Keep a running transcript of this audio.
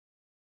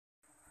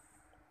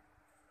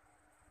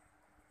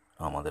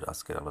আমাদের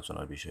আজকের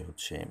আলোচনার বিষয়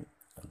হচ্ছে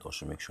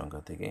দশমিক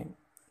সংখ্যা থেকে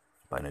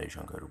বাইনারি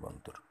সংখ্যার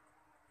রূপান্তর।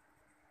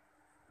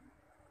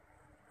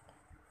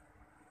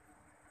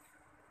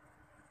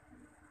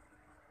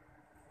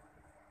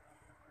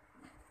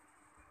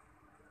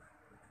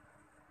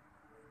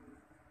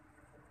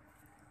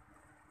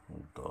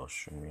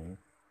 দশমিক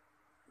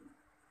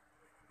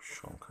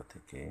সংখ্যা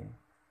থেকে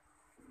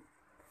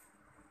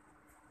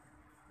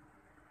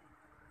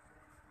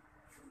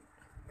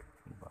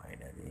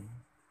বাইনারি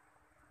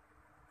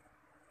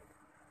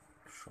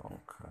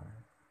সংখ্যা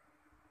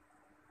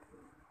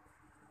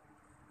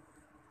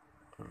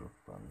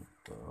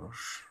রূপান্তর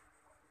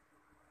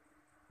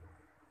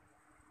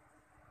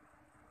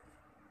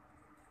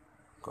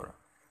করা।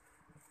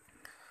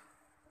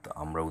 তো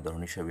আমরা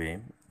উদাহরণ হিসাবে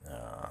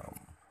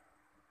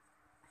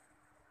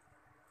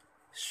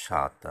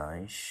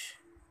 27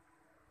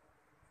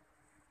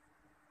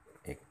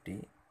 একটি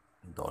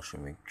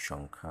দশমিক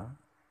সংখ্যা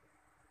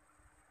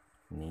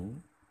নিই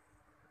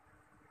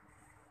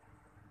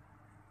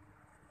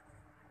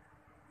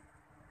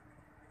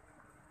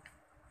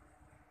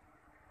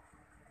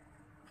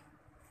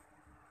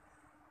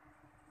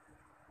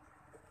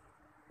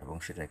এবং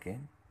সেটাকে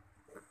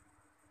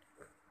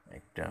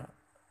একটা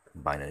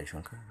বাইনারি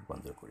সংখ্যা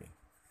রূপান্তর করি।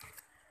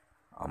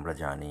 আমরা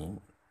জানি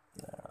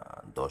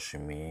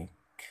দশমিক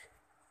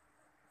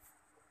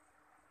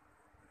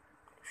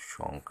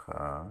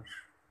সংখ্যার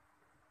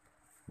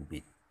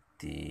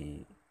ভিত্তি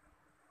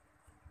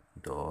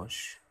 10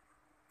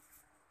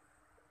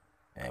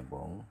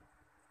 এবং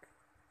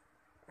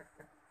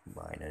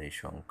বাইনারি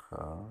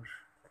সংখ্যার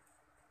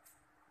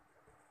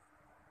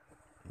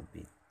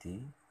ভিত্তি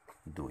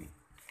 2।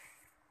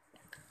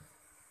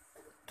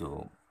 তো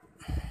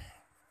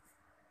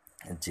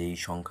যেই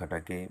সংখ্যা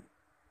থেকে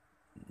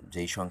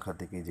যেই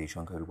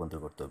সংখ্যায় রূপান্তর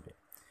করতে হবে,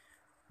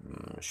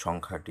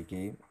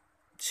 সংখ্যাটিকে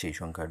সেই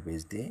সংখ্যার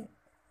বেস দিয়ে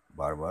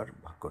বারবার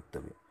ভাগ করতে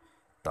হবে।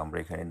 তো আমরা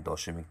এখানে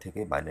দশমিক থেকে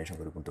বাইনারি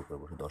সংখ্যা রূপান্তর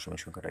করবো। দশমিক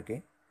সংখ্যাটাকে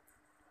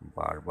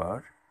বারবার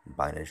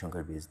বাইনারি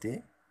সংখ্যার বেস দিয়ে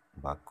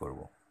ভাগ করব।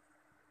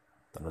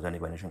 তো আমরা জানি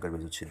বাইনারি সংখ্যার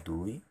বেস হচ্ছে 2,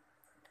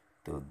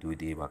 তো 2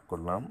 দিয়ে ভাগ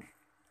করলাম।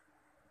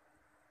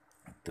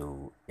 তো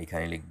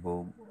এখানে লিখব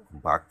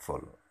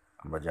ভাগফল।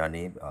 আমরা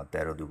জানি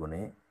 13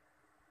 দুগুণে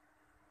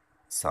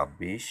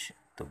 26,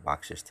 তো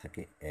ভাগশেষ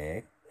থাকে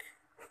 1।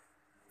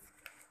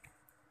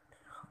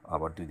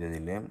 আবার 2 দিয়ে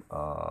দিলাম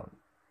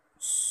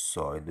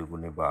 6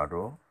 দুগুণে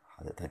 12,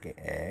 হাতে থাকে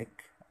 1।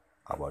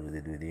 আবার যদি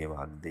 2 দিয়ে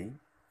ভাগ দিই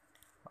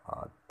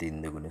 3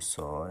 দুগুণে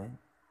 6,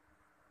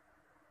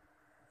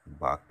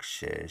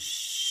 ভাগশেষ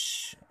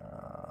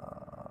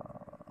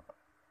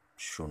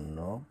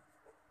 0।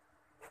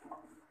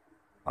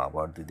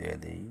 আবার 2 দিয়ে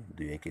দিই,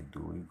 2 একে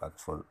 2,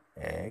 ভাগফল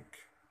 1,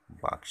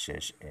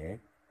 ভাগশেষ 1।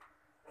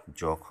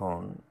 যখন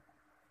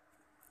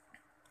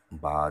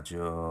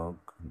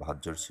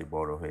ভাজ্যর চেয়ে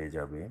বড় হয়ে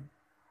যাবে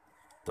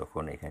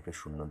তখন এখানে একটা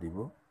 0 দিব,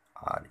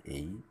 আর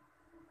এই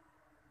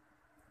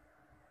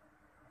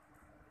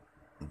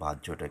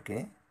ভাজ্যটাকে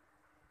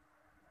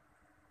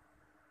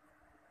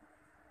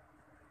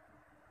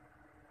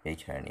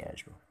এইখানে নিয়ে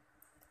আসবো।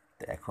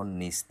 তো এখন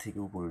নিচ থেকে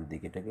উপরের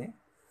দিকে এটাকে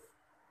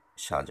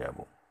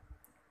সাজাবো।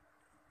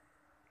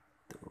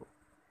 তো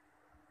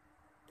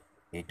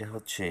এটা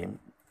হচ্ছে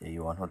এই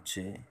 1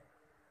 হচ্ছে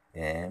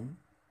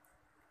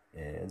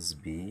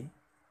MSB,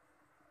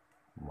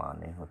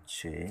 মানে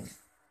হচ্ছে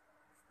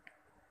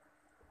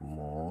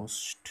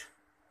মোস্ট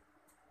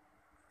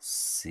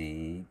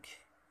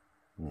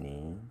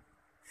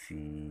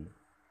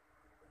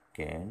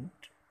সিগনিফিক্যান্ট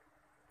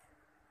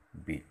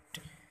বিট,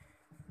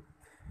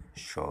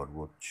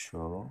 সর্বোচ্চ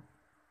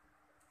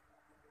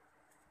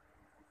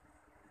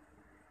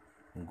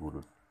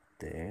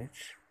গুরুত্বের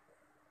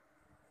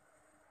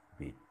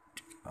বিট।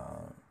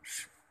 আর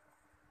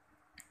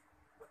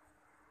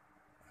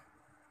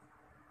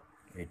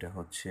এটা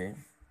হচ্ছে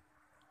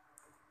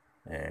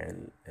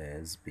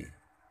LSB,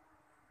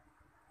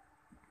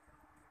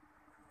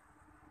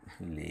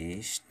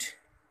 লিস্ট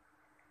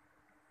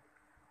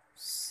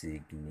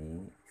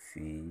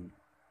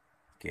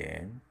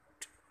সিগনিফিক্যান্ট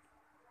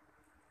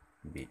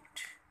বিট,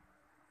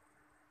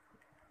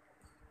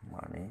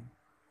 মানে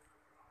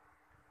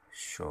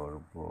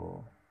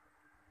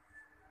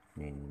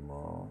সর্বনিম্ন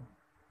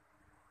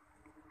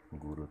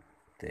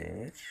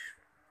গুরুত্বের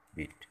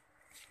বিট।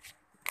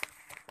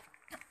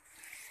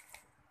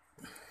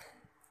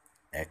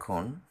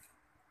 এখন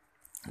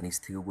নিচ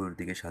থেকে উপরের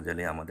দিকে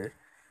সাজালে আমাদের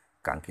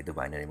কাঙ্ক্ষিত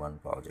বাইনারি মান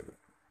পাওয়া যাবে।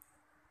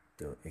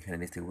 তো এখানে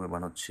নিচ থেকে উপরের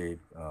মান হচ্ছে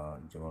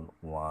যেমন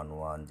 1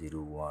 1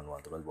 0 1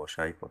 1, তোমরা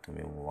বসাই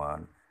প্রথমে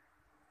 1,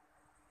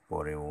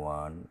 পরে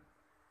 1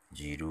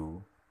 0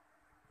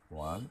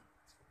 1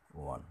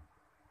 1,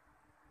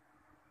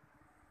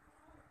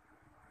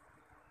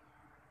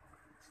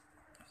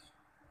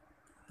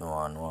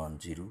 1 1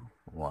 0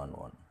 1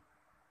 1।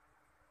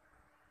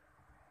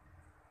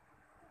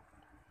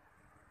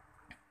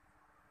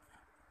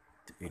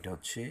 এটা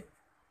হচ্ছে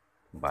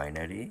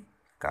বাইনারি,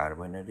 কার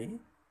বাইনারি?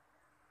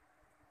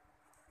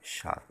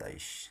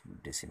 27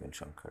 ডেসিমেল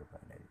সংখ্যার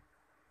বাইনারি।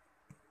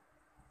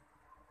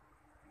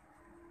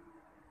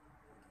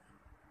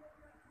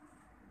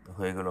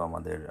 হয়ে গেল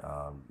আমাদের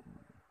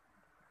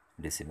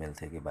ডেসিমেল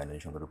থেকে বাইনারি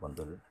সংখ্যা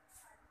রূপান্তরের।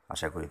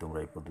 আশা করি তোমরা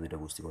এই পদ্ধতিটা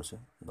বুঝতে পারছো।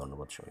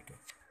 ধন্যবাদ সবাইকে।